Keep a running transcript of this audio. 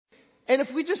And if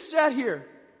we just sat here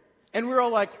and we were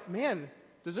all like, man,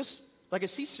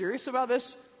 is he serious about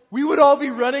this? We would all be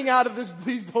running out of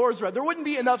these doors, right? There wouldn't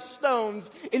be enough stones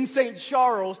in St.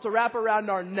 Charles to wrap around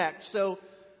our necks. So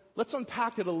let's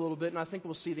unpack it a little bit, and I think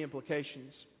we'll see the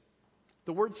implications.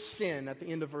 The word sin at the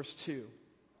end of verse 2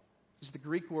 is the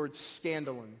Greek word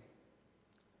scandalon.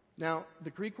 Now,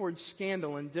 the Greek word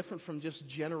scandalon, different from just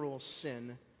general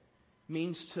sin,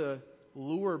 means to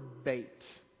lure bait.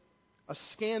 A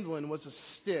scandalon was a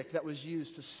stick that was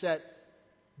used to set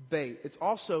bait. It's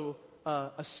also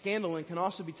a scandalon can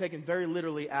also be taken very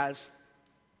literally as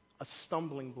a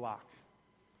stumbling block.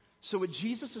 So what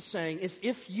Jesus is saying is,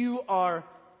 if you are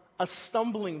a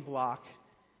stumbling block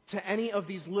to any of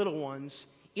these little ones,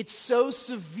 it's so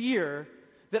severe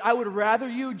that I would rather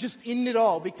you just end it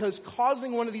all, because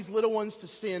causing one of these little ones to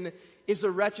sin is a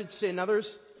wretched sin. Now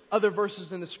there's other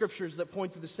verses in the Scriptures that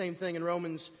point to the same thing. In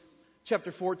Romans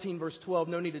chapter 14, verse 12,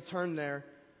 no need to turn there.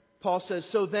 Paul says,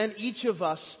 so then each of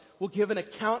us will give an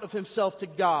account of himself to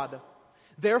God.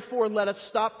 Therefore, let us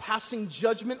stop passing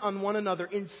judgment on one another.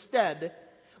 Instead,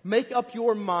 make up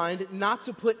your mind not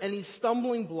to put any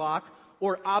stumbling block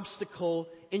or obstacle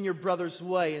in your brother's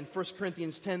way. In 1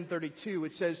 Corinthians 10:32,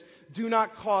 it says, do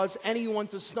not cause anyone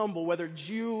to stumble, whether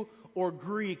Jew or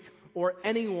Greek or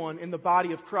anyone in the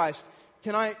body of Christ.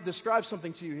 Can I describe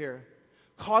something to you here?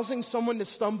 Causing someone to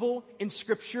stumble in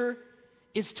Scripture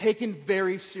is taken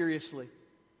very seriously.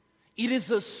 It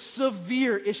is a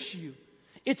severe issue.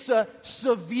 It's a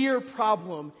severe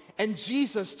problem. And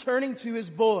Jesus, turning to his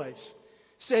boys,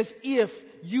 says, if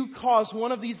you cause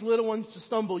one of these little ones to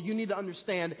stumble, you need to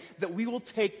understand that we will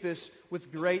take this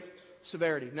with great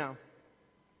severity. Now,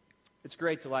 it's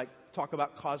great to talk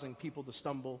about causing people to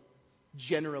stumble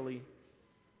generally.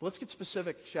 But let's get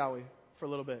specific, shall we, for a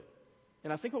little bit.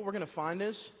 And I think what we're going to find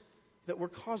is that we're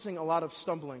causing a lot of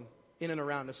stumbling in and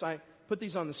around us. I put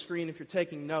these on the screen if you're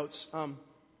taking notes.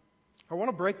 I want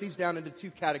to break these down into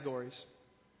two categories.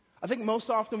 I think most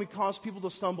often we cause people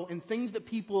to stumble in things that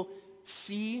people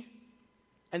see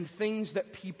and things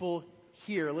that people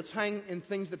hear. Let's hang in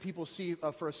things that people see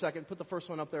for a second. Put the first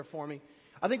one up there for me.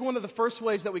 I think one of the first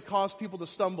ways that we cause people to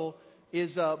stumble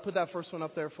is, put that first one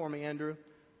up there for me, Andrew,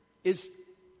 is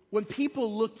when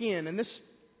people look in, and this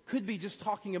could be just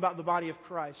talking about the body of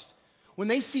Christ, when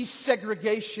they see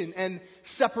segregation and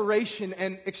separation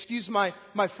and, excuse my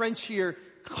French here,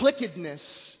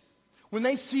 clickedness, when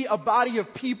they see a body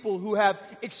of people who have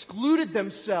excluded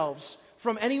themselves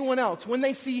from anyone else, when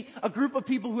they see a group of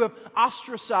people who have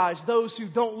ostracized those who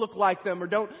don't look like them or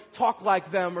don't talk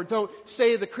like them or don't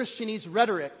say the Christianese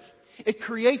rhetoric, it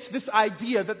creates this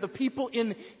idea that the people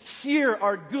in here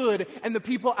are good and the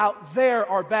people out there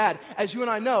are bad. As you and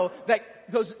I know, that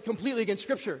goes completely against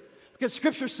Scripture. Because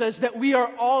Scripture says that we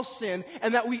are all sin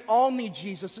and that we all need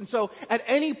Jesus. And so at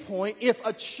any point, if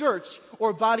a church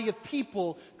or a body of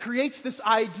people creates this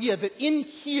idea that in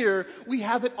here we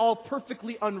have it all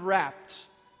perfectly unwrapped,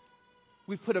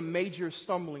 we've put a major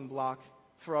stumbling block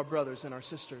for our brothers and our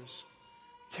sisters.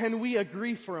 Can we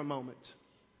agree for a moment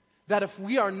that if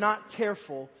we are not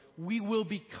careful, we will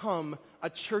become a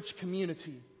church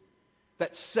community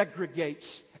that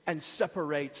segregates and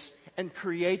separates and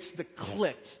creates the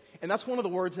clique? And that's one of the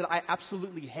words that I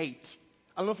absolutely hate.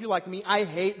 I don't know if you're like me. I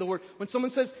hate the word. When someone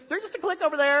says, they're just a clique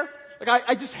over there.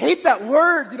 I just hate that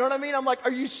word. You know what I mean? I'm like,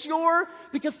 are you sure?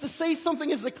 Because to say something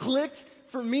is a clique,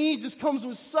 for me, just comes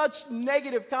with such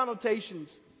negative connotations.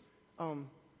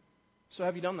 So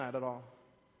have you done that at all?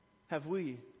 Have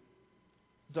we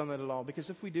done that at all? Because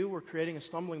if we do, we're creating a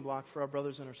stumbling block for our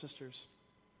brothers and our sisters.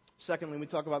 Secondly, we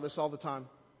talk about this all the time,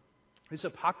 is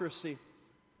hypocrisy.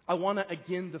 I want to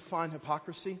again define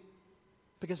hypocrisy,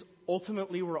 because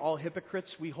ultimately we're all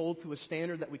hypocrites. We hold to a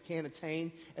standard that we can't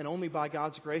attain, and only by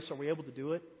God's grace are we able to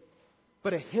do it.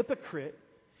 But a hypocrite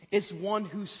is one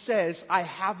who says, I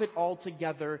have it all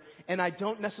together and I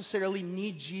don't necessarily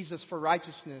need Jesus for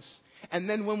righteousness. And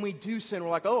then when we do sin,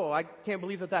 we're like, oh, I can't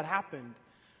believe that happened.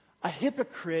 A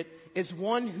hypocrite is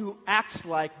one who acts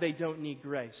like they don't need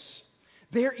grace.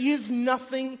 There is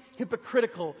nothing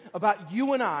hypocritical about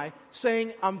you and I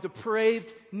saying, I'm depraved,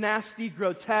 nasty,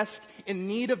 grotesque, in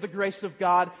need of the grace of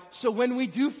God. So when we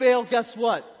do fail, guess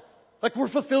what? We're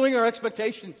fulfilling our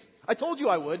expectations. I told you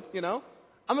I would,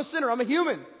 I'm a sinner, I'm a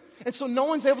human. And so no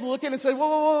one's able to look in and say,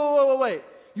 whoa, wait.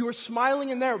 You were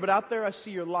smiling in there, but out there I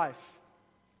see your life.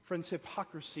 Friends,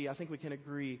 hypocrisy, I think we can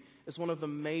agree, is one of the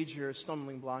major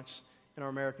stumbling blocks in our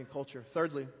American culture.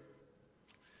 Thirdly,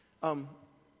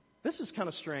 this is kind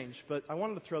of strange, but I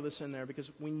wanted to throw this in there because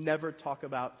we never talk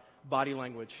about body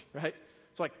language, right?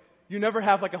 It's like you never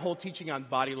have a whole teaching on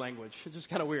body language. It's just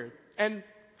kind of weird. And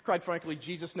quite frankly,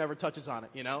 Jesus never touches on it,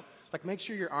 Like, make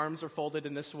sure your arms are folded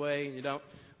in this way and you don't.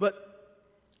 But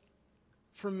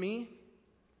for me,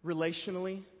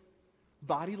 relationally,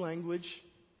 body language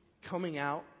coming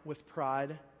out with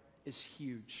pride is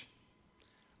huge.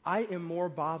 I am more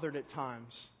bothered at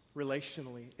times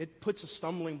relationally. It puts a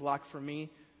stumbling block for me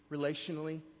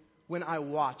relationally when I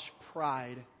watch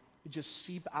pride just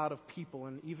seep out of people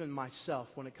and even myself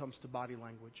when it comes to body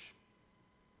language.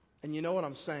 And you know what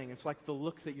I'm saying? It's like the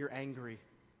look that you're angry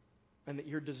and that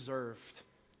you're deserved.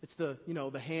 It's the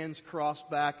hands crossed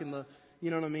back and you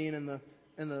know what I mean, and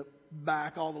the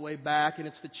back all the way back, and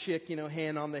it's the chick,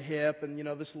 hand on the hip, and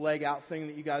this leg out thing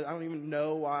that you guys, I don't even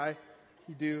know why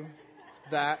you do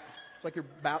that. It's like you're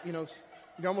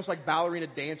almost like ballerina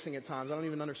dancing at times. I don't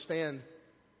even understand.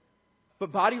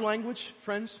 But body language,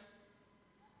 friends,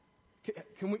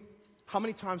 how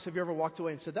many times have you ever walked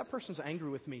away and said, that person's angry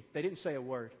with me? They didn't say a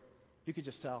word. You could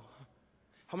just tell.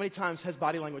 How many times has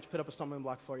body language put up a stumbling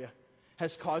block for you?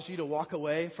 Has caused you to walk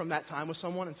away from that time with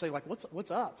someone and say, like,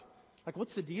 what's up? Like,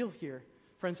 what's the deal here?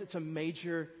 Friends, it's a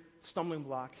major stumbling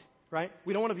block, right?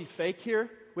 We don't want to be fake here.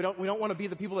 We don't want to be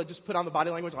the people that just put on the body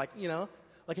language like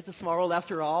it's a small world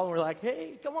after all. And we're like,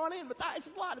 hey, come on in, Matthias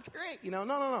is lot, it's great.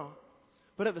 No.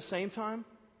 But at the same time,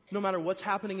 no matter what's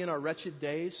happening in our wretched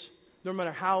days, no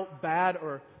matter how bad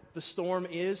or the storm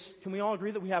is, can we all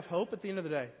agree that we have hope at the end of the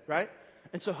day, right?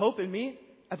 And so hope in me,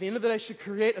 at the end of the day, should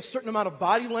create a certain amount of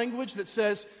body language that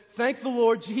says, thank the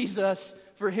Lord Jesus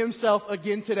for himself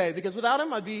again today. Because without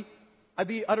him, I'd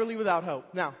be utterly without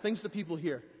hope. Now, things that people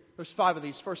hear. There's 5 of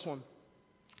these. First one.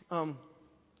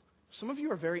 Some of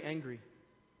you are very angry.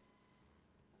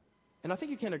 And I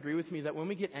think you can agree with me that when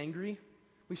we get angry,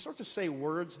 we start to say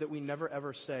words that we never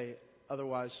ever say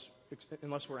otherwise,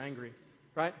 unless we're angry,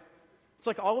 right? It's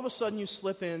like all of a sudden you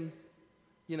slip in,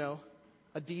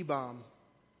 a D-bomb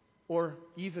or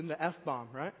even the F-bomb,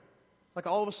 right? Like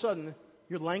all of a sudden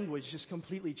your language just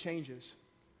completely changes.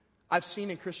 I've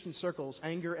seen in Christian circles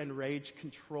anger and rage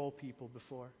control people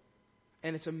before.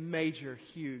 And it's a major,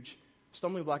 huge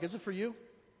stumbling block. Is it for you?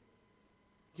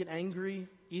 Get angry,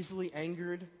 easily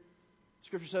angered.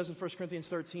 Scripture says in 1 Corinthians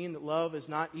 13 that love is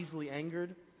not easily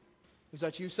angered. Is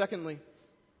that you? Secondly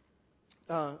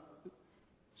and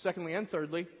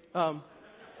thirdly,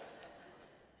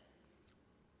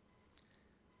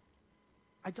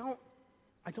 I don't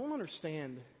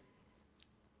understand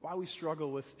why we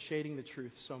struggle with shading the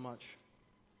truth so much.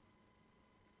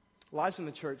 Lies in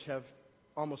the church have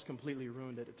almost completely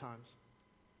ruined it at times.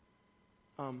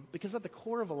 Because at the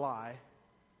core of a lie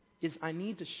is I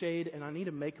need to shade and I need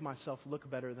to make myself look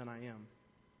better than I am.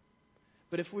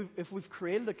 But if we've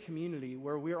created a community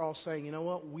where we're all saying, you know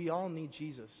what, we all need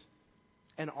Jesus,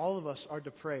 and all of us are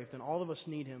depraved, and all of us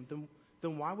need him,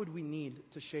 then why would we need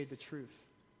to shade the truth?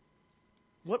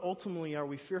 What ultimately are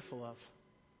we fearful of?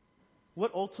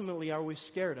 What ultimately are we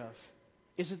scared of?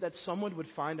 Is it that someone would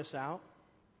find us out?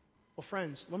 Well,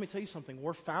 friends, let me tell you something.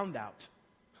 We're found out.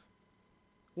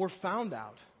 We're found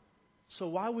out. So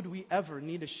why would we ever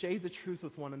need to shade the truth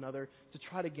with one another to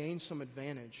try to gain some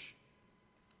advantage?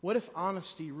 What if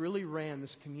honesty really ran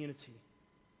this community?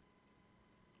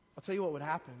 I'll tell you what would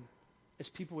happen is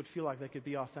people would feel like they could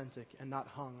be authentic and not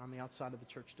hung on the outside of the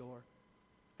church door.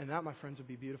 And that, my friends, would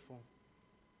be beautiful.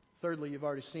 Thirdly, you've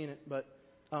already seen it, but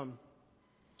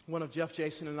one of Jeff,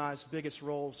 Jason, and I's biggest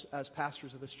roles as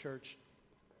pastors of this church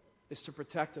is to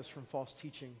protect us from false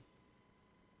teaching.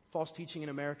 False teaching in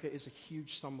America is a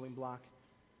huge stumbling block.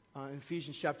 In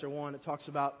Ephesians chapter 1, it talks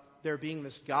about there being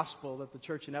this gospel that the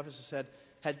church in Ephesus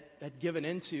had given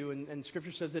into, and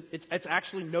Scripture says that it's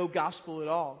actually no gospel at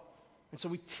all. And so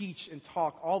we teach and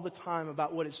talk all the time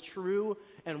about what is true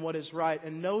and what is right.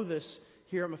 And know this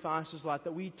here at Matthias' Lot,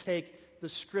 that we take the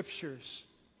Scriptures,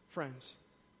 friends,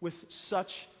 with such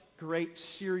great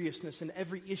seriousness. And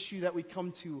every issue that we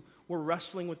come to, we're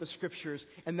wrestling with the Scriptures.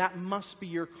 And that must be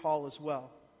your call as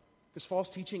well. Because false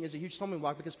teaching is a huge stumbling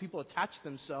block because people attach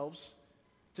themselves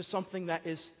to something that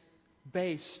is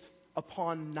based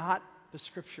upon not the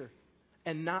Scripture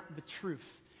and not the truth.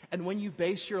 And when you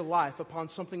base your life upon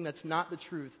something that's not the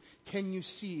truth, can you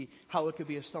see how it could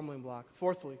be a stumbling block?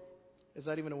 Fourthly, is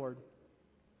that even a word?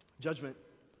 Judgment.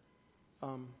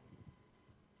 I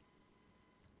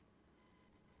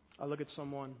look at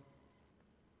someone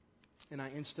and I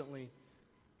instantly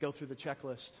go through the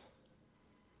checklist.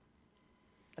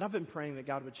 And I've been praying that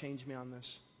God would change me on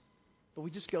this. But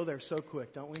we just go there so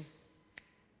quick, don't we?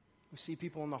 We see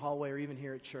people in the hallway or even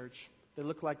here at church. They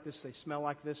look like this, they smell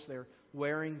like this, they're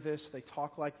wearing this, they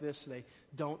talk like this, they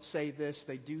don't say this,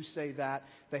 they do say that,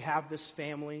 they have this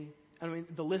family. I mean,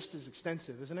 the list is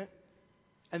extensive, isn't it?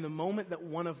 And the moment that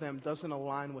one of them doesn't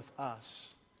align with us,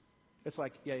 it's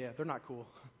like, yeah, they're not cool,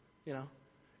 you know?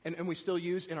 And we still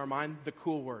use in our mind the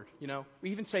cool word, you know?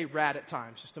 We even say rad at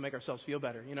times just to make ourselves feel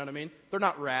better, you know what I mean? They're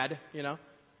not rad, you know?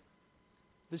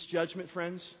 This judgment,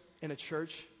 friends, in a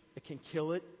church, it can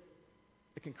kill it.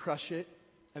 It can crush it.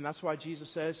 And that's why Jesus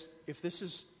says, if this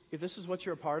is what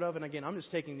you're a part of, and again, I'm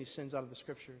just taking these sins out of the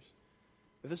Scriptures.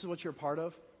 If this is what you're a part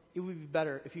of, it would be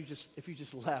better if you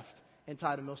just left and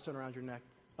tied a millstone around your neck.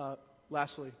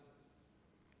 Lastly,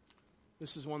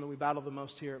 this is one that we battle the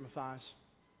most here at Matthias,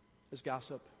 is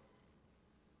gossip.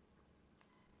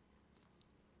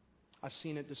 I've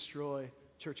seen it destroy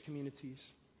church communities.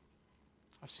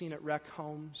 I've seen it wreck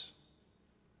homes.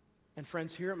 And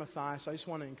friends, here at Matthias, I just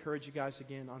want to encourage you guys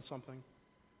again on something.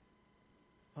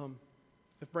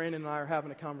 If Brandon and I are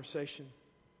having a conversation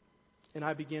and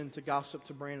I begin to gossip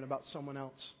to Brandon about someone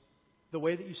else, the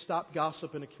way that you stop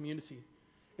gossip in a community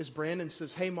is Brandon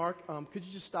says, hey, Mark, could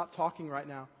you just stop talking right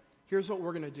now? Here's what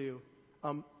we're going to do.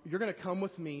 You're going to come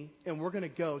with me, and we're going to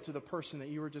go to the person that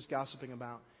you were just gossiping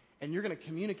about, and you're going to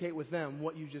communicate with them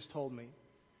what you just told me.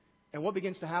 And what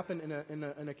begins to happen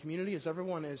in a community is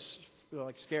everyone is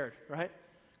like scared, right?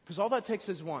 Because all that takes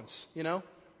is once, you know?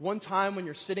 One time when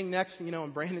you're sitting next, you know, in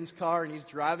Brandon's car and he's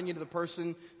driving you to the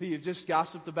person who you've just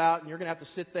gossiped about, and you're going to have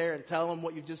to sit there and tell him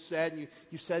what you just said, and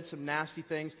you said some nasty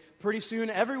things. Pretty soon,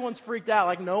 everyone's freaked out,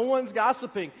 like no one's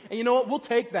gossiping. And you know what? We'll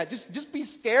take that. Just be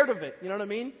scared of it. You know what I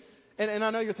mean? And I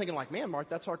know you're thinking like, man, Mark,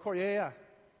 that's hardcore. Yeah.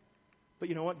 But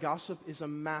you know what? Gossip is a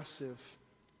massive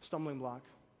stumbling block.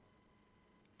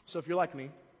 So if you're like me,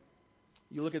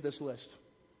 you look at this list,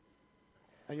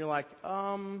 and you're like,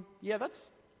 yeah, that's...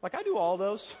 Like, I do all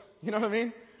those, you know what I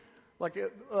mean? Like,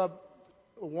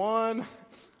 1,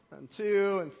 and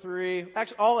 2, and 3.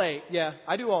 Actually, all 8. Yeah,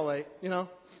 I do all 8, you know?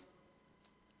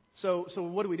 So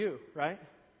what do we do, right?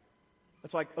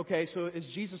 It's like, okay, so is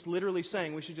Jesus literally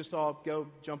saying we should just all go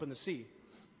jump in the sea,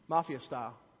 mafia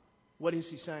style? What is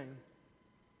he saying?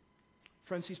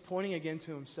 Friends, he's pointing again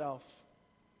to himself.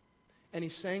 And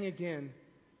he's saying again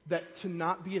that to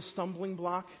not be a stumbling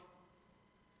block,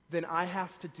 then I have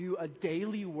to do a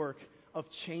daily work of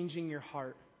changing your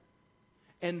heart.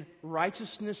 And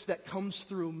righteousness that comes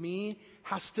through me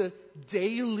has to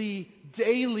daily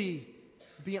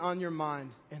be on your mind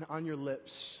and on your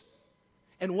lips.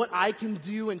 And what I can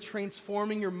do in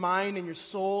transforming your mind and your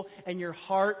soul and your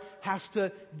heart has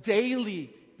to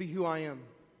daily be who I am.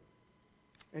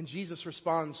 And Jesus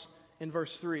responds in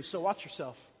verse 3. So watch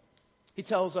yourself.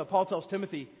 Paul tells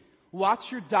Timothy, watch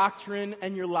your doctrine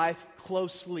and your life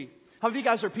closely. How many of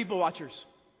you guys are people watchers?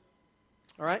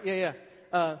 All right? Yeah.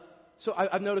 So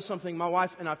I've noticed something. My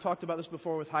wife, and I've talked about this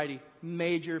before with Heidi,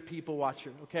 major people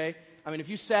watcher, okay? I mean, if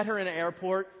you sat her in an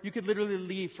airport, you could literally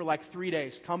leave for like 3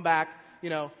 days, come back, you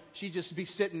know, she'd just be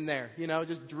sitting there, you know,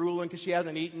 just drooling because she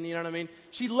hasn't eaten, you know what I mean?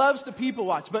 She loves to people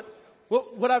watch. But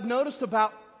what I've noticed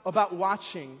about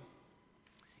watching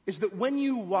is that when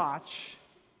you watch,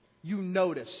 you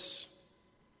notice.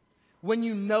 When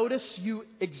you notice, you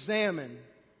examine.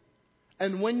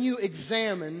 And when you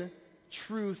examine,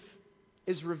 truth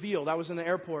is revealed. I was in the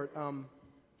airport,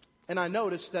 and I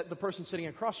noticed that the person sitting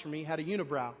across from me had a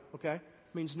unibrow, okay?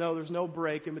 It means there's no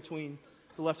break in between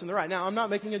the left and the right. Now, I'm not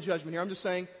making a judgment here. I'm just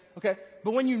saying, okay?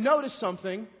 But when you notice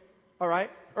something, all right,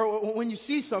 or when you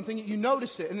see something, you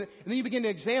notice it, and then you begin to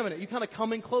examine it. You kind of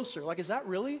come in closer. Like, is that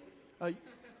really?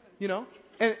 You know?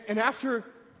 And after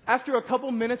a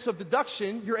couple minutes of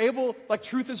deduction, you're able, like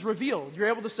truth is revealed. You're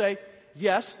able to say,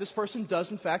 yes, this person does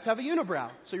in fact have a unibrow.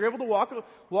 So you're able to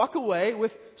walk away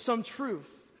with some truth.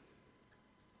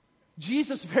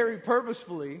 Jesus very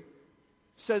purposefully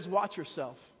says, watch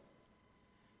yourself.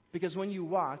 Because when you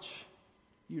watch,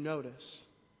 you notice.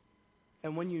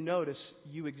 And when you notice,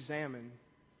 you examine.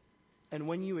 And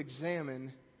when you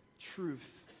examine, truth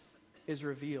is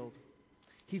revealed.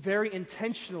 He very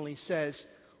intentionally says,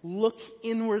 look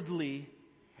inwardly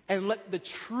and let the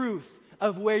truth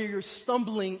of where you're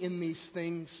stumbling in these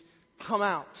things come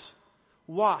out.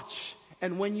 Watch.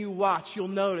 And when you watch, you'll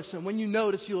notice. And when you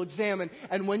notice, you'll examine.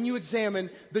 And when you examine,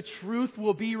 the truth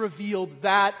will be revealed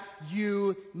that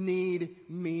you need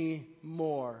me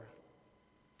more.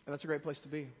 And that's a great place to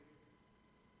be.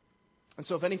 And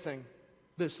so if anything,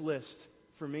 this list,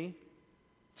 for me,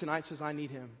 tonight says I need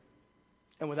him.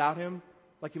 And without him,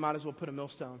 like you might as well put a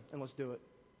millstone and let's do it.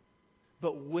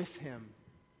 But with him,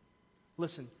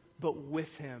 listen, but with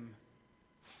him,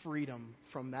 freedom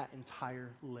from that entire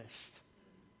list.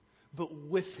 But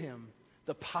with him,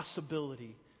 the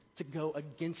possibility to go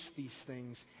against these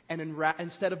things. And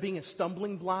instead of being a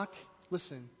stumbling block,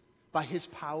 listen, by his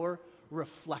power,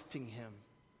 reflecting him.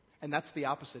 And that's the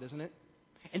opposite, isn't it?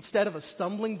 Instead of a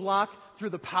stumbling block through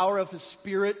the power of His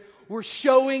Spirit, we're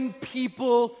showing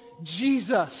people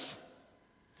Jesus.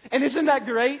 And isn't that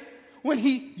great? When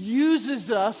He uses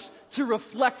us to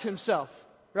reflect Himself,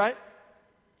 right?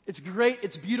 It's great,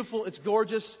 it's beautiful, it's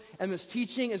gorgeous, and this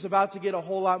teaching is about to get a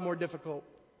whole lot more difficult.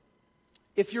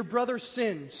 If your brother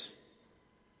sins,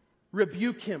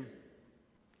 rebuke him.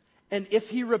 And if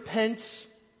he repents,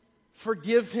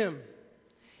 forgive him.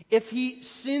 If he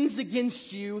sins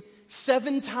against you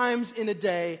 7 times in a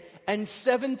day, and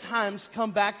 7 times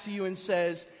come back to you and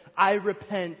says, I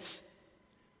repent,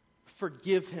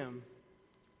 forgive him.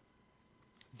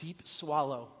 Deep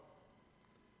swallow.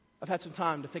 I've had some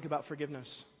time to think about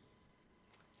forgiveness.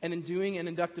 And in doing an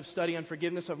inductive study on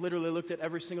forgiveness, I've literally looked at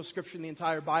every single scripture in the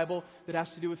entire Bible that has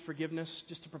to do with forgiveness,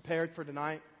 just to prepare it for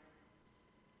tonight.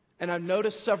 And I've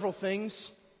noticed several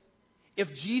things.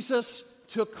 If Jesus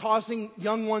took causing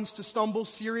young ones to stumble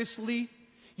seriously,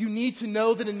 you need to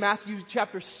know that in Matthew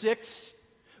chapter 6,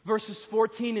 verses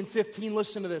 14 and 15,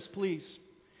 listen to this, please.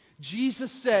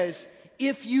 Jesus says,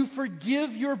 if you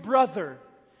forgive your brother,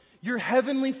 your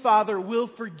heavenly Father will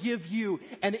forgive you.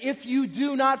 And if you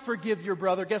do not forgive your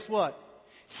brother, guess what?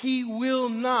 He will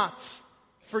not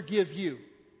forgive you.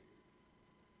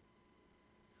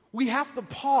 We have to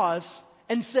pause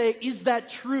and say, is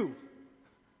that true?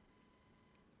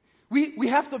 We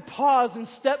have to pause and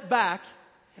step back,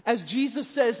 as Jesus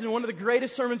says in one of the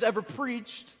greatest sermons ever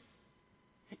preached,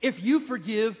 if you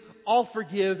forgive, I'll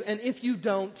forgive, and if you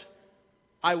don't,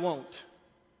 I won't.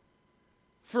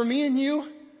 For me and you,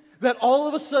 that all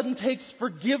of a sudden takes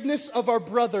forgiveness of our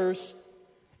brothers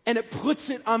and it puts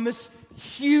it on this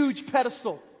huge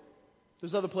pedestal.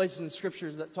 There's other places in the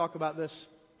Scriptures that talk about this.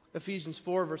 Ephesians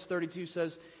 4 verse 32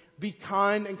 says, be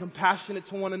kind and compassionate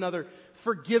to one another,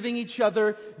 forgiving each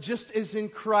other just as in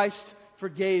Christ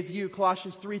forgave you.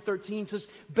 Colossians 3:13 says,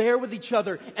 bear with each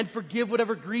other and forgive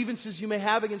whatever grievances you may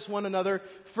have against one another.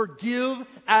 Forgive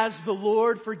as the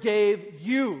Lord forgave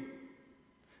you.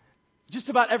 Just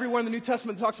about everywhere in the New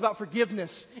Testament talks about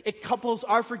forgiveness. It couples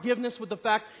our forgiveness with the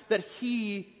fact that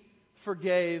He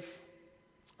forgave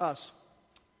us.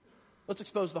 Let's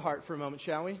expose the heart for a moment,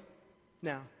 shall we?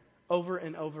 Now, over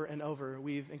and over and over,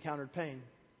 we've encountered pain.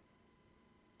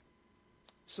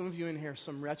 Some of you in here,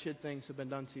 some wretched things have been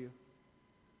done to you.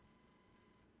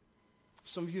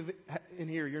 Some of you in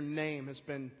here, your name has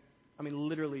been,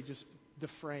 literally just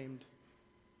defamed.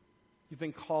 You've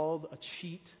been called a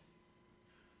cheat.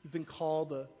 You've been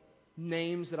called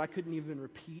names that I couldn't even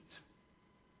repeat.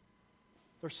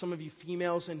 There's some of you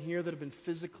females in here that have been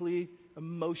physically,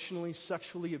 emotionally,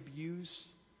 sexually abused.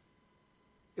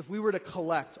 If we were to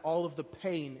collect all of the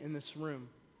pain in this room,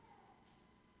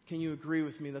 can you agree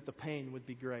with me that the pain would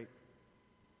be great?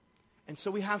 And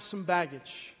so we have some baggage.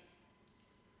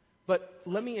 But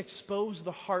let me expose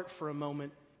the heart for a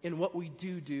moment in what we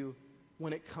do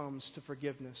when it comes to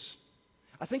forgiveness.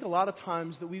 I think a lot of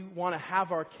times that we want to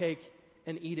have our cake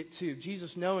and eat it too.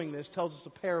 Jesus, knowing this, tells us a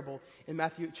parable in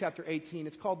Matthew chapter 18.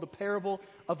 It's called the parable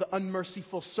of the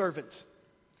unmerciful servant.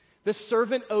 This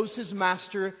servant owes his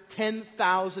master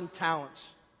 10,000 talents.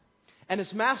 And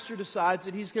his master decides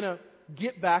that he's going to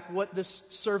get back what this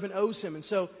servant owes him. And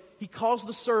so he calls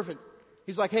the servant.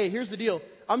 He's like, hey, here's the deal.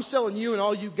 I'm selling you and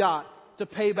all you got to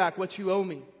pay back what you owe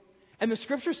me. And the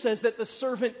scripture says that the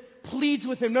servant pleads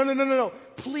with him, no.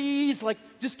 Please,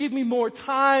 just give me more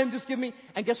time. Just give me.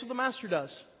 And guess what the master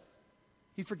does?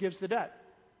 He forgives the debt.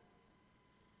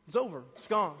 It's over. It's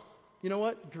gone. You know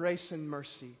what? Grace and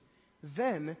mercy.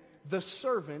 Then the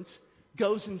servant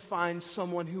goes and finds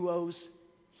someone who owes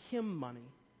him money.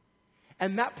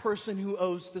 And that person who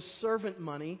owes the servant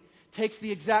money takes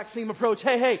the exact same approach.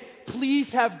 Hey, please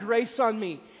have grace on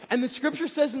me. And the scripture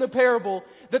says in the parable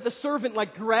that the servant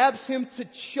grabs him to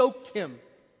choke him.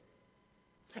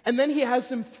 And then he has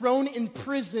him thrown in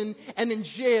prison and in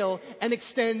jail and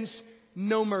extends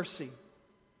no mercy.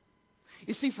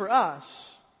 You see, for us,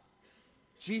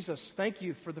 Jesus, thank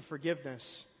you for the forgiveness.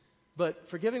 But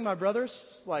forgiving my brothers,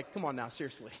 come on now,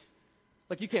 seriously.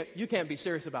 You can't be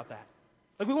serious about that.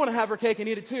 We want to have our cake and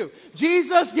eat it too.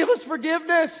 Jesus, give us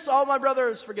forgiveness. All my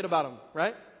brothers, forget about them,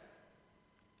 right?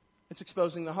 It's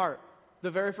exposing the heart.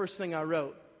 The very first thing I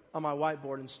wrote on my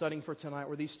whiteboard and studying for tonight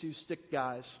were these 2 stick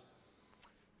guys.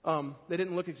 They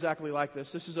didn't look exactly like this.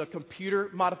 This is a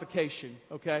computer modification,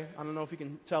 okay? I don't know if you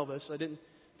can tell this. I didn't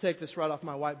take this right off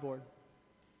my whiteboard.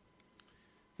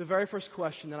 The very first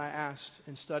question that I asked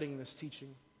in studying this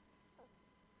teaching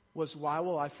was, why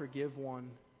will I forgive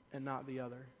one and not the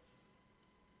other?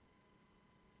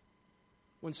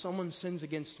 When someone sins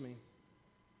against me,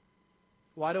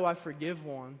 why do I forgive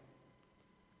one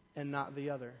and not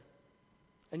the other?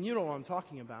 And you know what I'm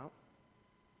talking about.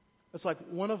 It's like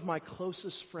one of my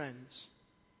closest friends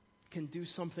can do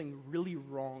something really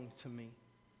wrong to me.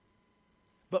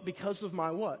 But because of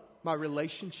my what? My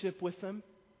relationship with them,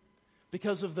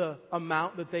 because of the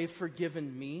amount that they've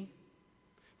forgiven me,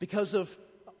 because of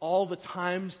all the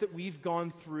times that we've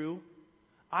gone through,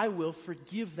 I will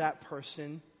forgive that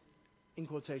person, in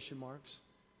quotation marks,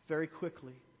 very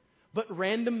quickly. But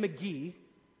random McGee,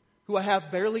 who I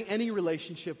have barely any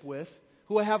relationship with,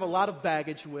 who I have a lot of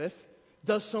baggage with,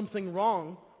 does something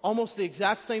wrong, almost the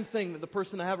exact same thing that the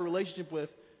person I have a relationship with,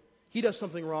 he does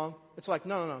something wrong. It's like,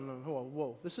 no,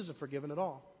 whoa, this isn't forgiven at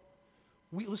all.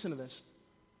 Listen to this.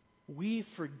 We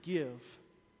forgive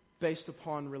based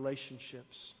upon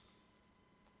relationships.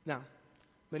 Now,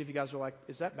 many of you guys are like,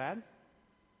 is that bad?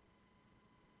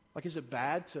 Like, is it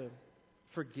bad to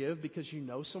forgive because you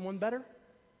know someone better?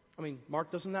 I mean,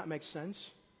 Mark, doesn't that make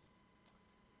sense?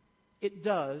 It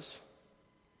does,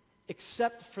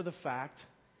 except for the fact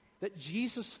that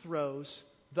Jesus throws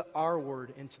the R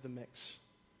word into the mix.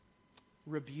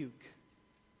 Rebuke.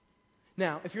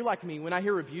 Now, if you're like me, when I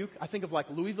hear rebuke, I think of like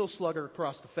Louisville Slugger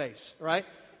across the face, right?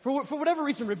 For whatever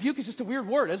reason, rebuke is just a weird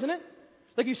word, isn't it?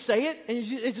 Like you say it, and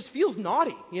it just feels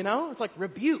naughty, you know? It's like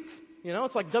rebuke, you know?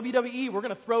 It's like WWE, we're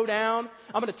going to throw down,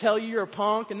 I'm going to tell you you're a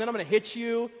punk, and then I'm going to hit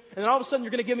you, and then all of a sudden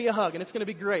you're going to give me a hug, and it's going to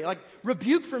be great. Like,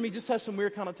 rebuke for me just has some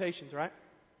weird connotations, right?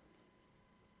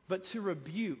 But to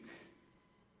rebuke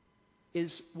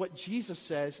is what Jesus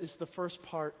says is the first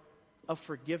part of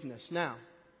forgiveness. Now,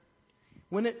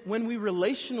 when we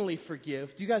relationally forgive,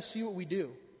 do you guys see what we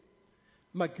do?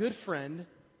 My good friend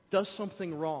does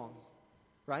something wrong,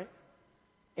 right?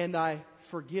 And I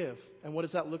forgive. And what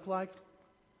does that look like?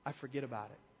 I forget about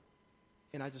it.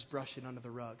 And I just brush it under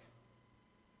the rug.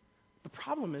 The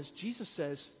problem is, Jesus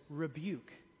says,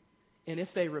 rebuke. And if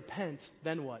they repent,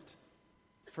 then what?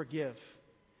 Forgive.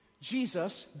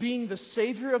 Jesus, being the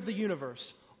Savior of the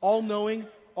universe, all-knowing,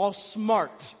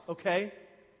 all-smart, okay,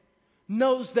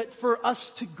 knows that for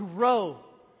us to grow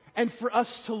and for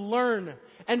us to learn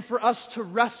and for us to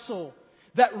wrestle,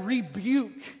 that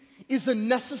rebuke is a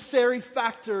necessary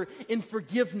factor in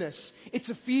forgiveness. It's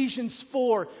Ephesians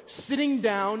 4, sitting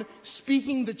down,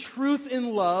 speaking the truth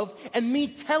in love, and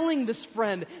me telling this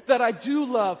friend that I do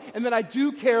love and that I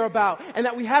do care about and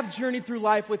that we have journeyed through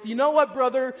life with. You know what,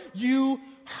 brother? You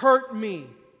hurt me.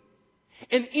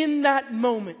 And in that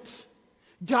moment,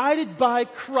 guided by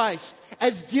Christ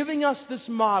as giving us this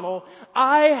model,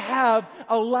 I have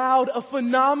allowed a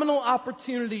phenomenal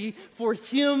opportunity for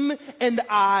him and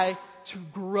I to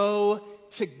grow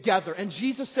together. And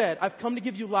Jesus said, I've come to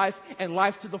give you life and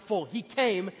life to the full. He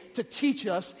came to teach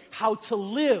us how to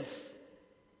live.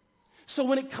 So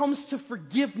when it comes to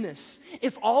forgiveness,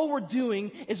 if all we're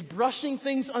doing is brushing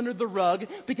things under the rug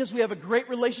because we have a great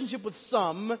relationship with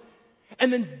some,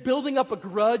 and then building up a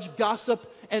grudge, gossip,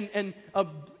 and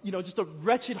just a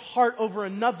wretched heart over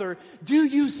another, do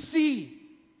you see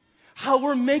how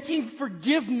we're making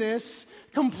forgiveness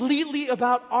completely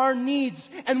about our needs,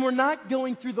 and we're not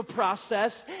going through the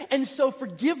process, and so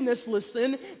forgiveness,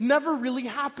 listen, never really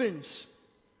happens.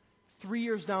 3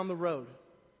 years down the road,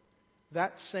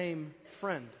 that same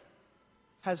friend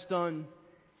has done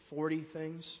 40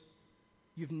 things.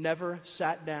 You've never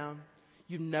sat down.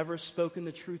 You've never spoken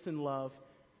the truth in love,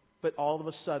 but all of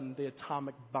a sudden the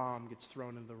atomic bomb gets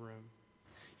thrown in the room.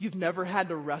 You've never had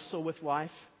to wrestle with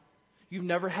life. You've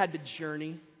never had to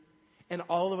journey. And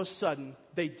all of a sudden,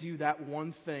 they do that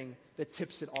one thing that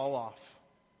tips it all off.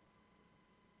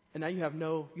 And now you have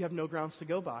no grounds to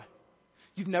go by.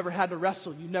 You've never had to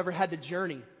wrestle. You've never had to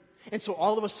journey. And so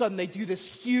all of a sudden, they do this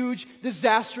huge,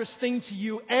 disastrous thing to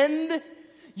you, and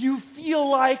you feel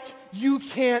like you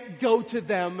can't go to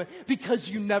them because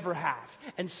you never have.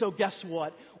 And so guess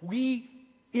what? We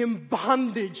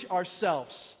embondage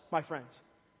ourselves, my friends.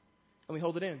 And we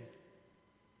hold it in.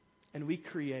 And we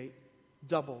create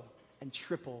double and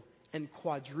triple and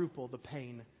quadruple the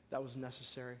pain that was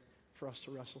necessary for us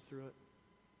to wrestle through it.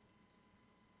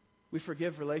 We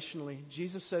forgive relationally.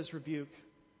 Jesus says rebuke.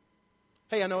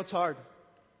 Hey, I know it's hard.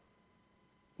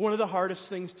 One of the hardest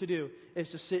things to do is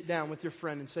to sit down with your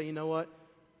friend and say, you know what?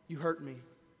 You hurt me.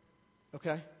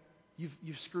 Okay?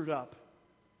 You've screwed up.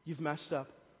 You've messed up.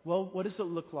 Well, what does it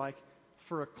look like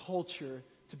for a culture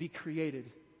to be created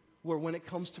where when it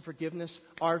comes to forgiveness,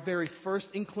 our very first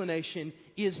inclination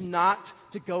is not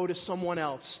to go to someone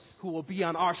else who will be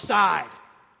on our side,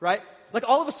 right? Like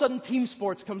all of a sudden team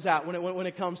sports comes out when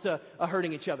it comes to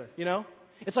hurting each other, you know?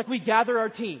 It's like we gather our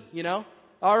team, you know?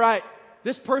 All right,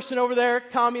 this person over there,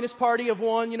 Communist Party of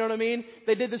one, you know what I mean?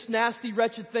 They did this nasty,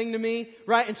 wretched thing to me,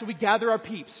 right? And so we gather our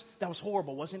peeps. That was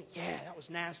horrible, wasn't it? Yeah, that was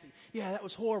nasty. Yeah, that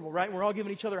was horrible, right? And we're all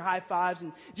giving each other high fives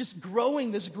and just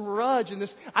growing this grudge and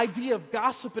this idea of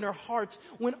gossip in our hearts,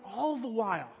 when all the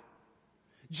while,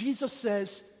 Jesus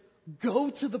says, go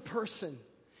to the person,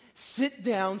 sit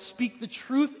down, speak the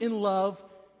truth in love,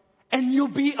 and you'll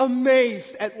be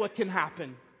amazed at what can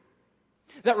happen.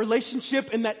 That relationship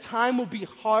and that time will be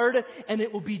hard and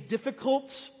it will be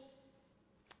difficult.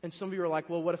 And some of you are like,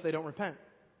 well, what if they don't repent?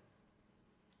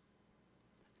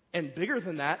 And bigger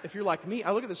than that, if you're like me,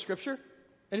 I look at the scripture,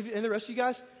 and the rest of you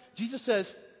guys, Jesus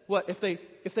says, what, if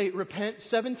they repent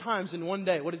 7 times in one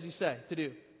day, what does he say to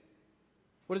do?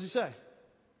 What does he say?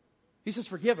 He says,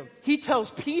 forgive them. He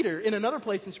tells Peter in another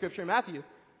place in scripture, in Matthew,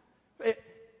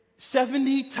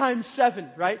 70 times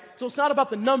 7, right? So it's not about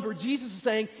the number. Jesus is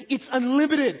saying it's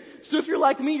unlimited. So if you're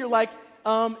like me, you're like,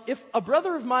 if a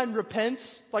brother of mine repents,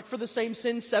 like for the same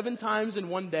sin 7 times in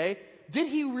one day, did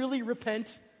he really repent?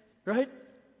 Right?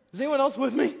 Is anyone else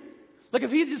with me? Like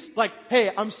if he just like, hey,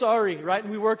 I'm sorry, right?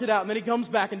 And we work it out, and then he comes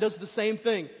back and does the same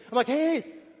thing. I'm like, hey.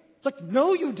 It's like,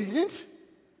 no, you didn't.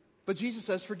 But Jesus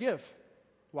says, forgive.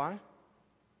 Why?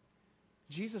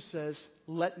 Jesus says,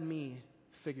 let me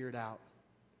figure it out.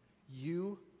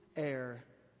 You err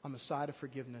on the side of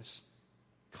forgiveness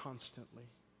constantly,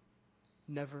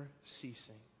 never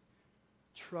ceasing.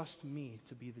 Trust me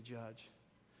to be the judge.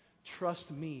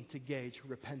 Trust me to gauge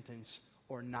repentance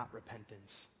or not repentance.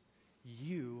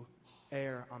 You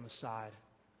err on the side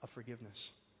of forgiveness.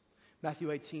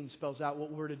 Matthew 18 spells out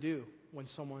what we're to do when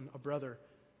someone, a brother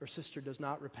or sister, does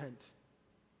not repent.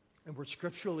 And we're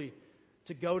scripturally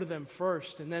to go to them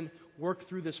first and then work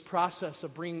through this process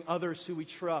of bringing others who we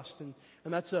trust. And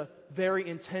that's a very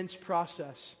intense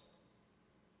process.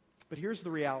 But here's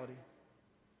the reality.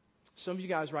 Some of you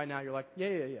guys right now, you're like, yeah.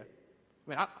 I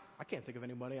mean, I can't think of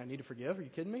anybody I need to forgive. Are you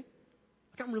kidding me?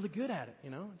 Like, I'm really good at it,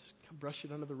 you know. Just brush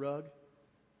it under the rug.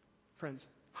 Friends,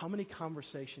 how many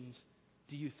conversations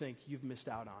do you think you've missed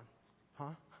out on?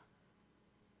 Huh?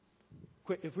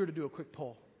 Quick, if we were to do a quick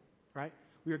poll, right?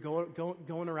 We are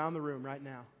going around the room right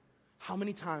now. How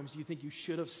many times do you think you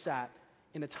should have sat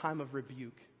in a time of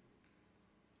rebuke?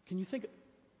 Can you think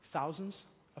thousands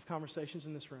of conversations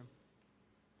in this room?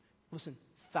 Listen,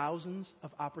 thousands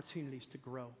of opportunities to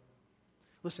grow.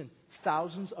 Listen,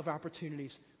 thousands of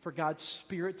opportunities for God's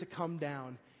Spirit to come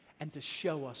down and to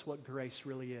show us what grace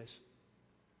really is.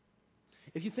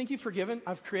 If you think you've forgiven,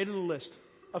 I've created a list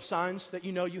of signs that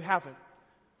you know you haven't.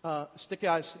 Stick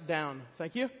eyes down.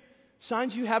 Thank you.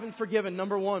 Signs you haven't forgiven.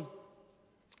 Number 1,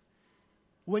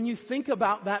 when you think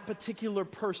about that particular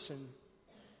person,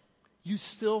 you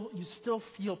still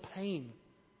feel pain.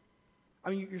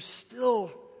 I mean, you're still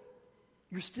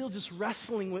just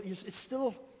wrestling with. It's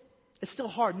still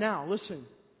hard. Now, listen.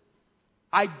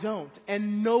 I don't,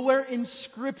 and nowhere in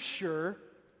Scripture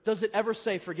does it ever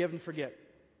say forgive and forget.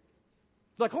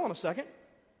 Like, hold on a second.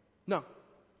 No,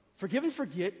 forgive and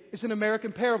forget is an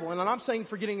American parable, and I'm not saying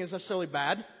forgetting is necessarily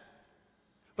bad.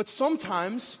 But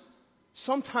sometimes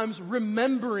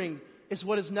remembering is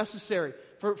what is necessary.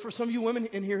 For some of you women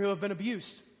in here who have been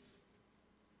abused.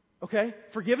 Okay?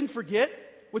 Forgive and forget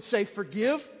would say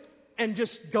forgive and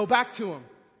just go back to him.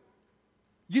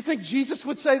 You think Jesus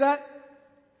would say that?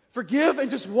 Forgive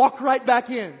and just walk right back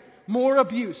in. More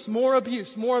abuse, more abuse,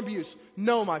 more abuse.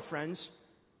 No, my friends.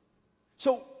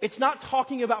 So it's not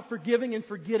talking about forgiving and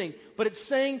forgetting, but it's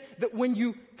saying that when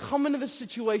you come into this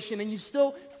situation and you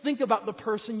still think about the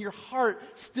person, your heart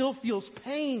still feels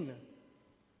pain.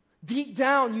 Deep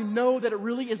down, you know that it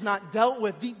really is not dealt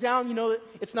with. Deep down, you know that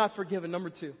it's not forgiven.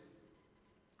 Number 2.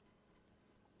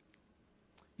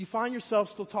 You find yourself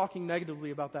still talking negatively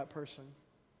about that person.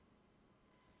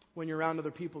 When you're around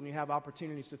other people and you have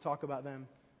opportunities to talk about them,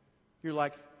 you're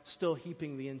like still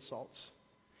heaping the insults.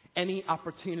 Any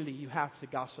opportunity you have to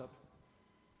gossip.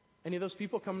 Any of those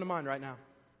people come to mind right now?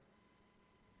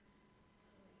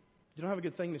 You don't have a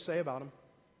good thing to say about them.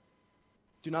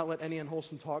 Do not let any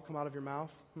unwholesome talk come out of your mouth.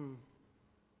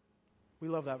 We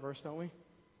love that verse, don't we?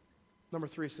 Number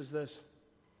 3 says this.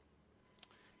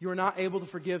 You are not able to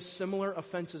forgive similar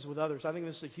offenses with others. I think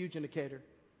this is a huge indicator.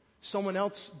 Someone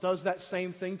else does that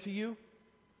same thing to you,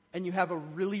 and you have a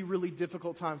really, really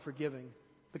difficult time forgiving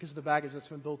because of the baggage that's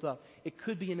been built up. It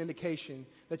could be an indication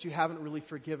that you haven't really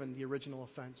forgiven the original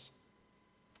offense.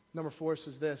 Number 4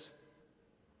 says this.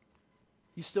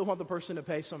 You still want the person to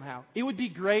pay somehow. It would be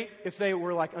great if they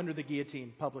were like under the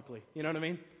guillotine publicly. You know what I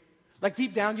mean? Like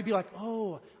deep down you'd be like,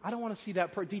 oh, I don't want to see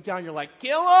that person. Deep down you're like,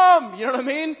 kill him! You know what I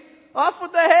mean? Off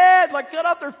with the head. Like, cut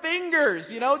off their fingers.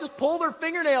 Just pull their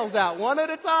fingernails out one at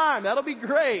a time. That'll be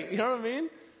great. You know what I mean?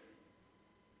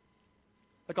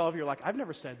 Like, all of you are like, I've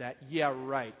never said that. Yeah,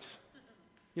 right.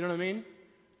 You know what I mean?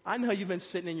 I know you've been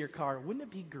sitting in your car. Wouldn't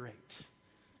it be great,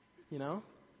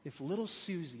 if little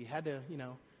Susie had to,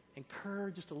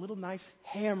 incur just a little nice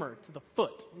hammer to the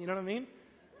foot. You know what I mean?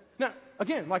 Now,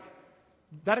 again, like,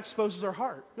 that exposes our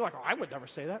heart. You're like, oh, I would never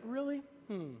say that. Really?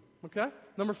 Okay.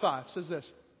 Number 5 says this.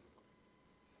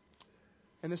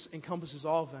 And this encompasses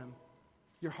all of them.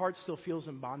 Your heart still feels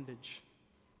in bondage.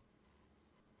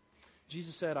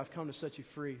 Jesus said, I've come to set you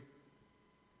free.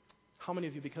 How many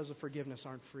of you, because of forgiveness,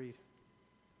 aren't freed?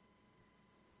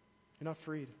 You're not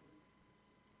freed.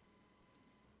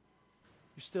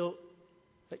 You're still,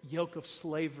 that yoke of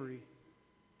slavery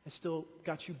has still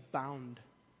got you bound.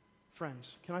 Friends,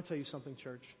 can I tell you something,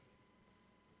 church?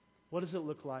 What does it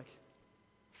look like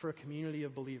for a community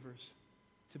of believers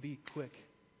to be quick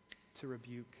to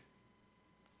rebuke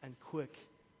and quick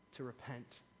to repent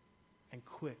and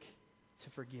quick to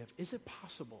forgive? Is it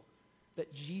possible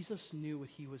that Jesus knew what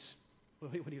he was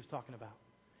talking about?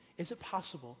 Is it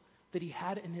possible that he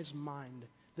had in his mind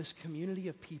this community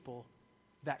of people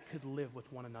that could live with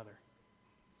one another?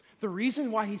 The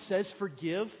reason why he says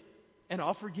forgive and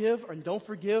I'll forgive or don't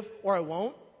forgive or I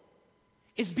won't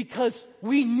is because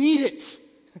we need it.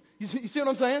 You see what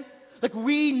I'm saying? Like,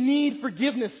 we need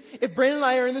forgiveness. If Brandon and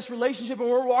I are in this relationship and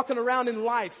we're walking around in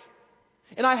life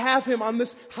and I have him on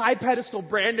this high pedestal,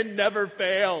 Brandon never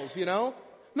fails,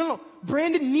 No.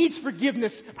 Brandon needs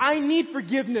forgiveness. I need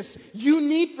forgiveness. You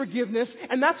need forgiveness.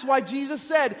 And that's why Jesus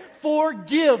said,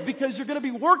 forgive, because you're going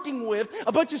to be working with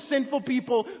a bunch of sinful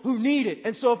people who need it.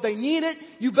 And so if they need it,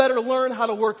 you better learn how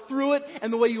to work through it.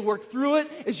 And the way you work through it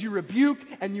is you rebuke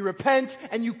and you repent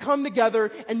and you come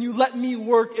together and you let me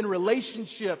work in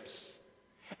relationships.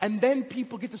 And then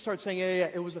people get to start saying, yeah,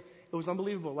 it was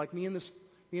unbelievable. Like me and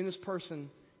this person,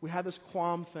 we had this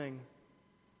qualm thing.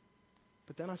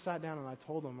 But then I sat down and I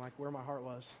told them like where my heart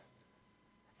was.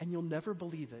 And you'll never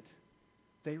believe it.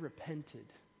 They repented.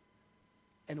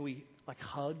 And we like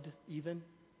hugged even,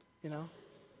 And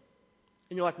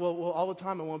you're like, well, all the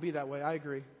time it won't be that way. I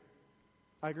agree.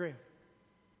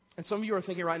 And some of you are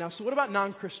thinking right now, so what about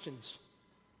non-Christians?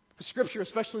 The Scripture,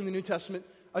 especially in the New Testament,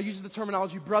 uses the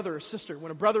terminology brother or sister.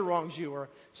 When a brother wrongs you or a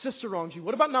sister wrongs you,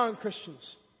 what about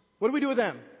non-Christians? What do we do with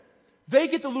them? They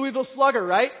get the Louisville Slugger,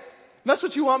 right? And that's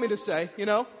what you want me to say,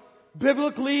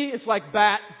 Biblically, it's like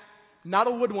bat, not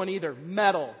a wood one either,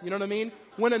 metal. You know what I mean?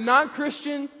 When a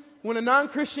non-Christian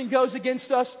goes against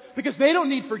us, because they don't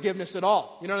need forgiveness at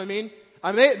all. You know what I mean?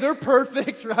 They're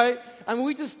perfect, right?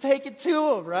 We just take it to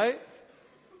them, right?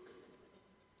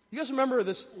 You guys remember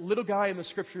this little guy in the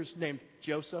Scriptures named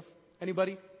Joseph?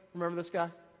 Anybody remember this guy?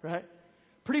 Right?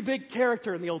 Pretty big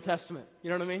character in the Old Testament. You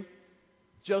know what I mean?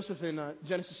 Joseph in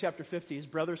Genesis chapter 50, his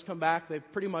brothers come back. They've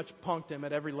pretty much punked him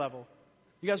at every level.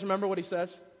 You guys remember what he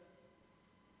says?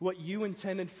 What you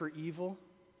intended for evil,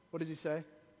 what does he say?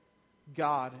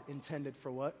 God intended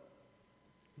for what?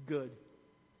 Good.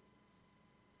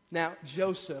 Now,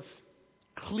 Joseph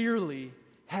clearly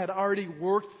had already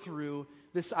worked through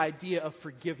this idea of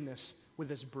forgiveness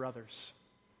with his brothers.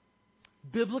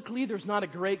 Biblically, there's not a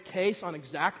great case on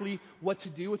exactly what to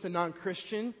do with a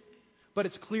non-Christian. But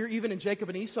it's clear even in Jacob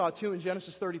and Esau too, in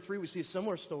Genesis 33, we see a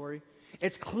similar story.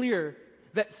 It's clear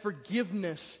that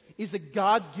forgiveness is a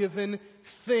God-given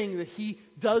thing that He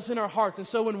does in our hearts. And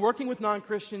so when working with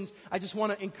non-Christians, I just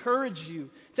want to encourage you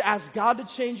to ask God to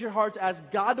change your heart, to ask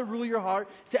God to rule your heart,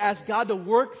 to ask God to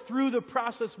work through the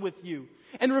process with you.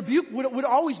 And rebuke would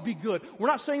always be good. We're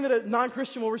not saying that a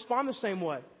non-Christian will respond the same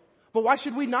way. But why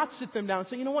should we not sit them down and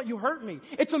say, you know what, you hurt me?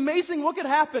 It's amazing what could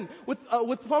happen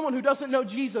with someone who doesn't know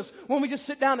Jesus when we just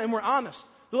sit down and we're honest.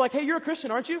 They're like, hey, you're a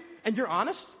Christian, aren't you? And you're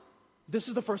honest? This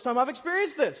is the first time I've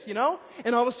experienced this, And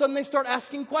all of a sudden they start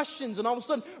asking questions. And all of a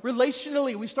sudden,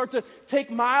 relationally, we start to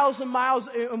take miles and miles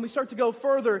and we start to go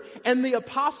further. And the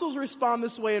apostles respond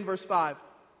this way in verse 5.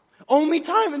 Only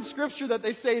time in Scripture that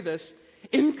they say this,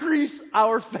 increase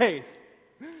our faith.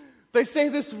 They say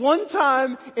this one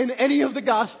time in any of the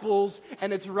Gospels,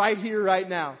 and it's right here, right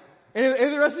now. And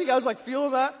the rest of you guys like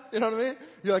feeling that? You know what I mean?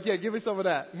 You're like, yeah, give me some of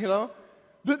that,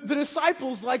 The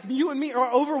disciples, like you and me,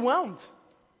 are overwhelmed.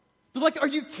 They're like, are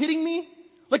you kidding me?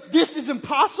 Like, this is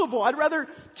impossible. I'd rather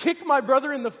kick my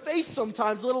brother in the face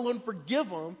sometimes, let alone forgive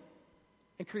him.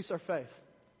 Increase our faith.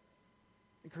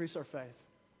 Increase our faith.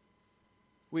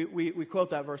 We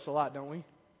quote that verse a lot, don't we?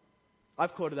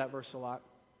 I've quoted that verse a lot.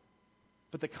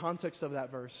 But the context of that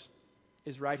verse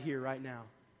is right here, right now.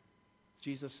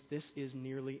 Jesus, this is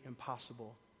nearly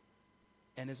impossible.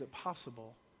 And is it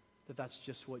possible that that's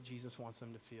just what Jesus wants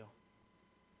them to feel.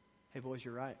 Hey, boys,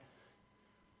 you're right.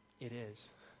 It is.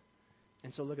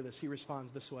 And so look at this. He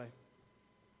responds this way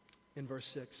in verse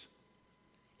 6.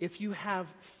 If you have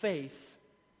faith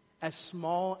as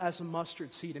small as a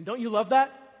mustard seed. And don't you love that?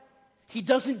 He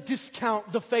doesn't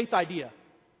discount the faith idea.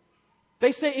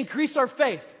 They say increase our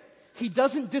faith. He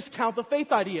doesn't discount the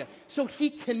faith idea. So he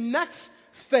connects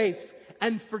faith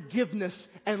and forgiveness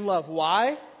and love.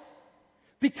 Why?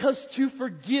 Because to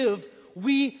forgive,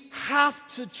 we have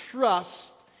to trust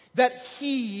that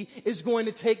He is going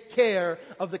to take care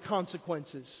of the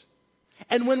consequences.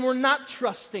 And when we're not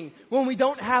trusting, when we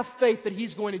don't have faith that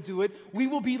He's going to do it, we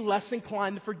will be less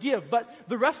inclined to forgive. But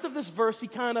the rest of this verse, he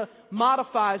kind of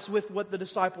modifies with what the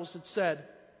disciples had said.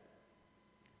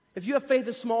 If you have faith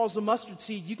as small as a mustard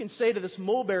seed, you can say to this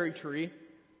mulberry tree,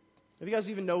 if you guys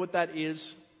even know what that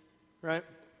is, right?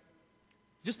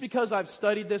 Just because I've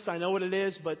studied this, I know what it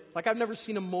is, but like I've never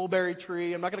seen a mulberry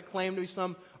tree. I'm not going to claim to be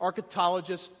some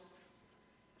archaeologist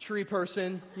tree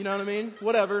person. You know what I mean?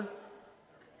 Whatever.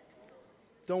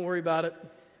 Don't worry about it.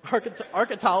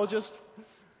 Archaeologist.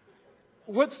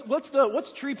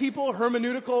 What's tree people?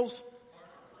 Hermeneuticals?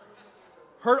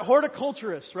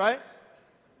 Horticulturists, right?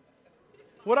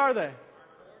 What are they?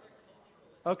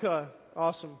 Okay,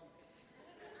 awesome.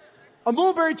 A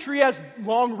mulberry tree has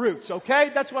long roots, okay?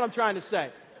 That's what I'm trying to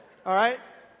say. All right?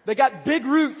 They got big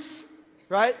roots,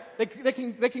 right? They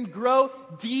can grow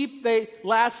deep. They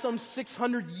last some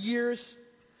 600 years.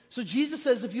 So Jesus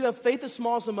says if you have faith as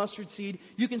small as a mustard seed,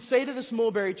 you can say to this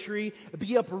mulberry tree,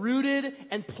 be uprooted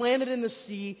and planted in the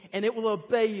sea, and it will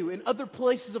obey you. In other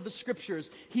places of the Scriptures,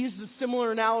 he uses a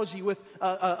similar analogy with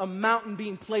a mountain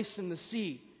being placed in the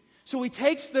sea. So he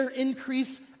takes their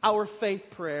increase our faith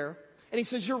prayer, and he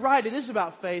says, you're right, it is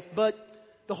about faith, but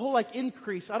the whole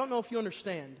increase, I don't know if you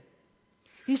understand.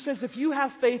 He says if you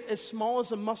have faith as small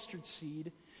as a mustard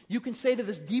seed, you can say to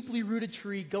this deeply rooted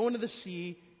tree, go into the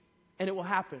sea, and it will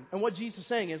happen. And what Jesus is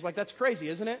saying is that's crazy,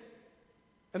 isn't it?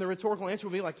 And the rhetorical answer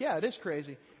will be yeah, it is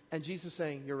crazy. And Jesus is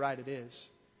saying, you're right, it is.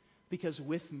 Because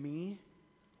with me,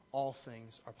 all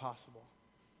things are possible.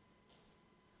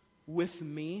 With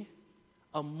me,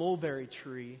 a mulberry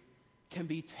tree can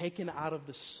be taken out of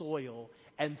the soil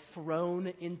and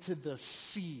thrown into the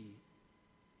sea.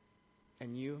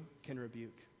 And you can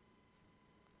rebuke.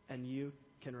 And you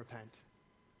can repent.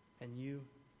 And you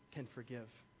can forgive.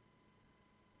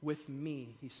 With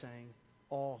me, he's saying,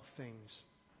 all things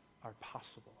are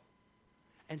possible.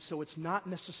 And so it's not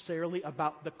necessarily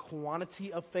about the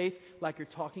quantity of faith like you're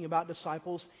talking about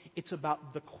disciples. It's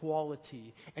about the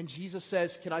quality. And Jesus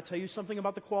says, can I tell you something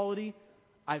about the quality?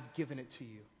 I've given it to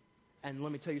you. And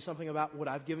let me tell you something about what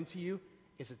I've given to you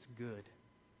is it's good.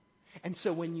 And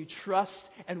so when you trust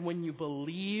and when you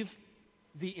believe,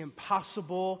 the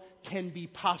impossible can be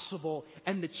possible.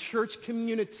 And the church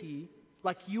community,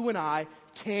 like you and I,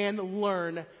 can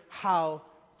learn how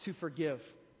to forgive.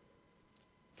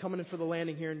 Coming in for the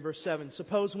landing here in verse 7.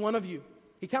 Suppose one of you,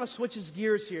 he kind of switches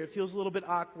gears here. It feels a little bit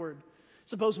awkward.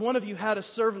 Suppose one of you had a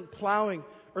servant plowing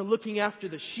or looking after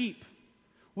the sheep.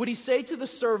 Would he say to the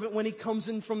servant when he comes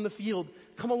in from the field,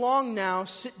 come along now,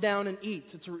 sit down and eat?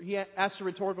 He asks a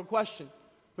rhetorical question.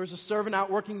 There's a servant out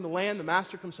working the land. The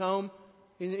master comes home.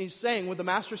 And he's saying, would the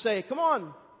master say, come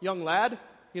on, young lad,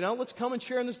 let's come and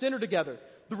share in this dinner together?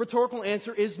 The rhetorical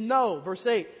answer is no. Verse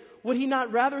 8. Would he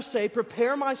not rather say,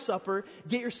 prepare my supper,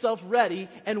 get yourself ready,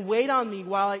 and wait on me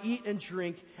while I eat and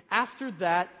drink? After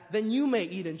that, then you may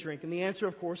eat and drink. And the answer,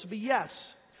 of course, would be yes.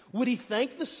 Would he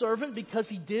thank the servant because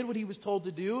he did what he was told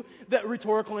to do? The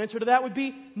rhetorical answer to that would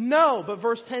be no. But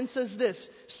verse 10 says this,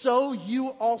 so you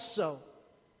also,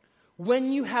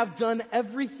 when you have done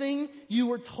everything you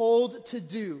were told to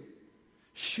do,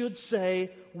 should say,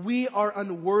 we are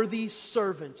unworthy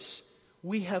servants.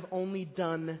 We have only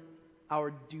done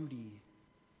our duty.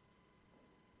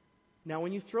 Now,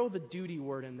 when you throw the duty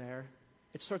word in there,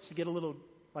 it starts to get a little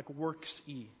like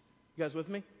works-y. You guys with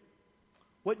me?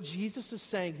 What Jesus is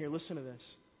saying here, listen to this.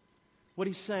 What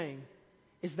he's saying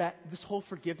is that this whole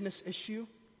forgiveness issue,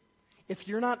 if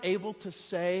you're not able to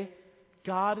say,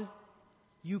 God,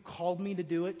 you called me to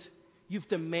do it, you've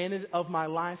demanded of my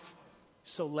life,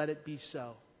 so let it be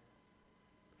so.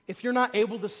 If you're not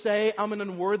able to say, I'm an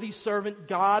unworthy servant,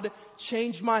 God,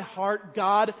 change my heart,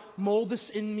 God, mold this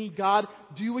in me, God,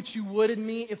 do what you would in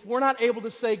me. If we're not able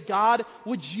to say, God,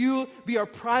 would you be our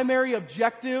primary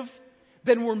objective,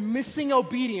 then we're missing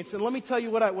obedience. And let me tell you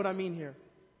what I mean here.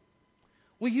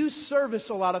 We use service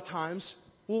a lot of times.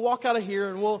 We'll walk out of here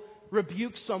and we'll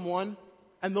rebuke someone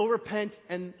and they'll repent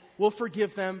and we'll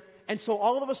forgive them. And so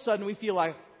all of a sudden we feel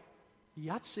like,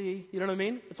 Yahtzee, you know what I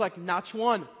mean? It's like notch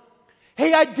one.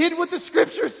 Hey, I did what the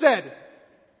scripture said.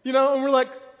 And we're like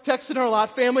texting our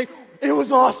lot family. It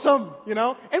was awesome,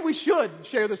 And we should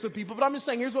share this with people, but I'm just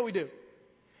saying, here's what we do.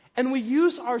 And we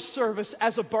use our service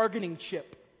as a bargaining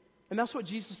chip. And that's what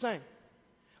Jesus is saying.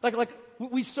 Like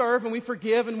we serve and we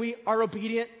forgive and we are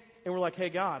obedient. And we're like, hey,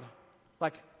 God,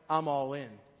 I'm all in.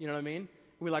 You know what I mean?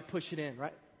 We push it in,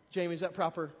 right? Jamie, is that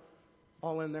proper?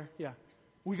 All in there? Yeah.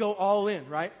 We go all in,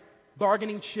 right?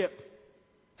 Bargaining chip.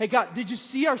 Hey, God, did you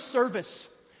see our service?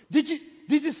 Did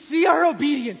you see our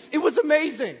obedience? It was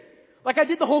amazing. I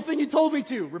did the whole thing you told me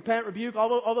to. Repent, rebuke,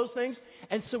 all those things.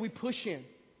 And so we push in.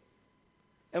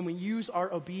 And we use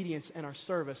our obedience and our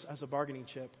service as a bargaining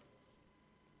chip.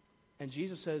 And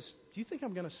Jesus says, do you think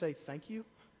I'm going to say thank you?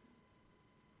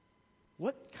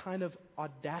 What kind of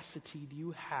audacity do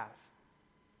you have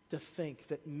to think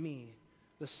that me,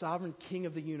 the sovereign King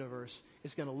of the universe,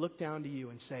 is going to look down to you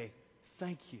and say,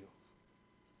 thank you?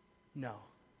 No.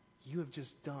 You have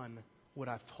just done what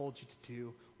I've told you to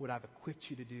do, what I've equipped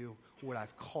you to do, what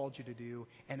I've called you to do.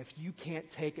 And if you can't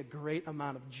take a great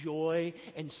amount of joy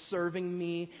in serving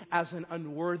me as an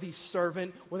unworthy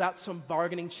servant without some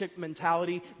bargaining chip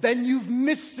mentality, then you've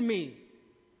missed me.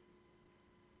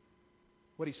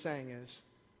 What he's saying is,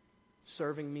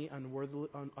 serving me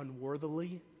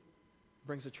unworthily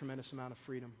brings a tremendous amount of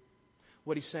freedom.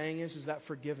 What he's saying is that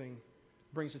forgiving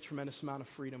brings a tremendous amount of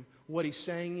freedom. What he's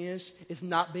saying is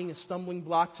not being a stumbling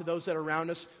block to those that are around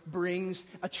us brings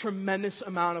a tremendous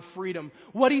amount of freedom.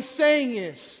 What he's saying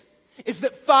is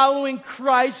that following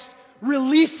Christ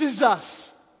releases us.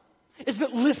 Is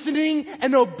that listening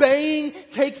and obeying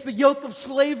takes the yoke of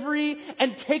slavery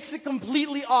and takes it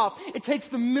completely off. It takes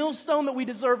the millstone that we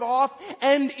deserve off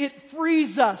and it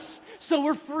frees us. So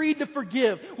we're free to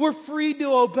forgive. We're free to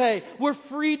obey. We're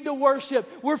free to worship.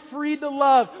 We're free to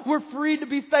love. We're free to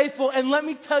be faithful. And let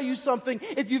me tell you something.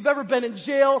 If you've ever been in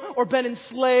jail or been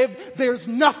enslaved, there's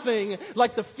nothing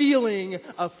like the feeling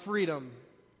of freedom.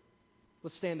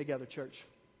 Let's stand together, church.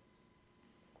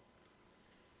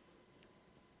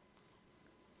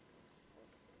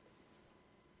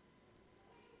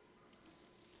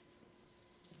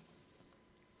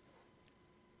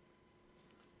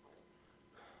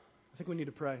 I think we need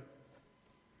to pray.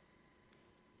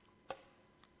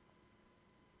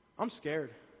 I'm scared,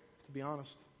 to be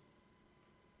honest.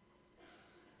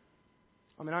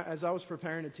 As I was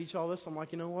preparing to teach all this, I'm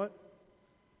like, you know what?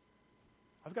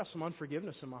 I've got some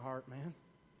unforgiveness in my heart, man.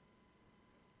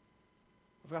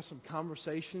 I've got some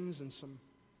conversations and some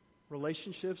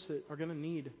relationships that are going to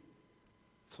need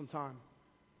some time.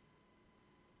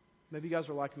 Maybe you guys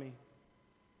are like me.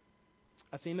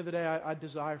 At the end of the day, I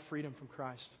desire freedom from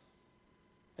Christ.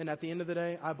 And at the end of the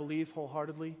day, I believe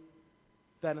wholeheartedly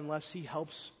that unless He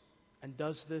helps and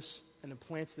does this and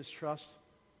implants this trust,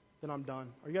 then I'm done.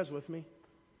 Are you guys with me?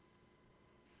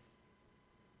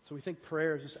 So we think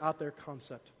prayer is just out there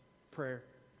concept. Prayer.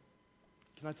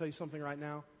 Can I tell you something right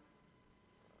now?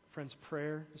 Friends,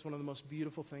 prayer is one of the most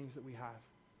beautiful things that we have.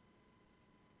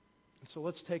 And so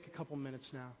let's take a couple minutes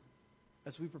now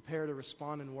as we prepare to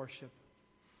respond in worship.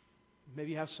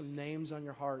 Maybe you have some names on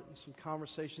your heart and some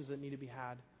conversations that need to be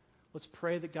had. Let's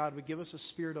pray that God would give us a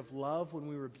spirit of love when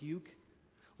we rebuke.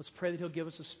 Let's pray that He'll give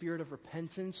us a spirit of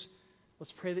repentance.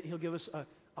 Let's pray that He'll give us a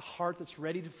heart that's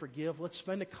ready to forgive. Let's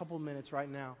spend a couple minutes right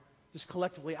now, just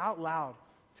collectively, out loud,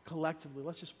 collectively.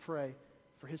 Let's just pray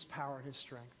for His power and His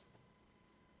strength.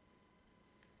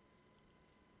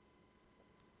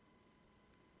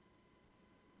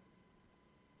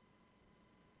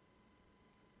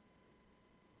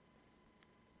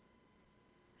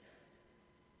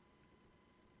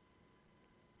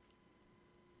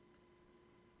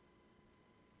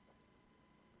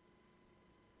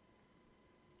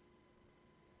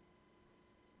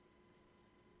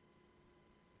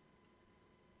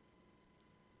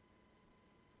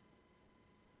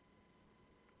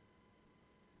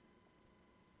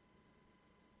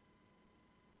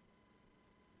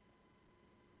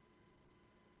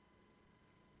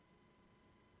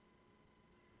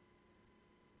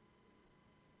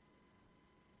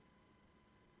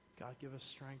 God, give us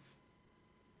strength.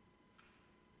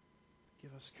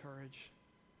 Give us courage.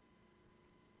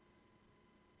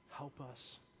 Help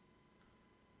us.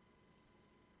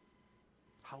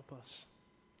 Help us.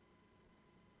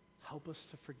 Help us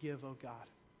to forgive, oh God.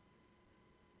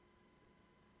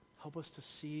 Help us to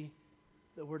see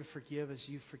that we're to forgive as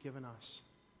you've forgiven us.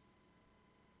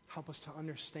 Help us to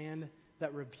understand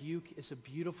that rebuke is a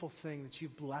beautiful thing that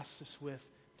you've blessed us with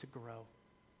to grow.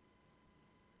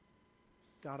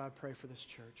 God, I pray for this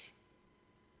church.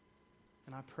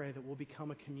 And I pray that we'll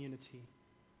become a community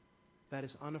that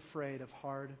is unafraid of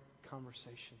hard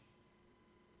conversation.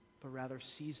 but rather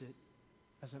sees it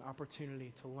as an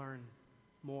opportunity to learn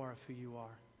more of who you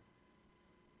are.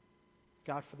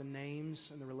 God, for the names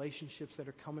and the relationships that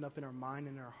are coming up in our mind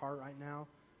and in our heart right now,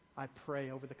 I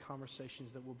pray over the conversations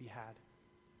that will be had.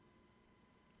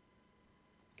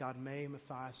 God, may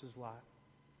Matthias' lot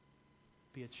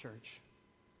be a church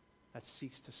that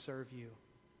seeks to serve you,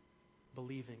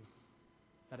 believing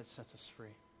that it sets us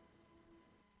free.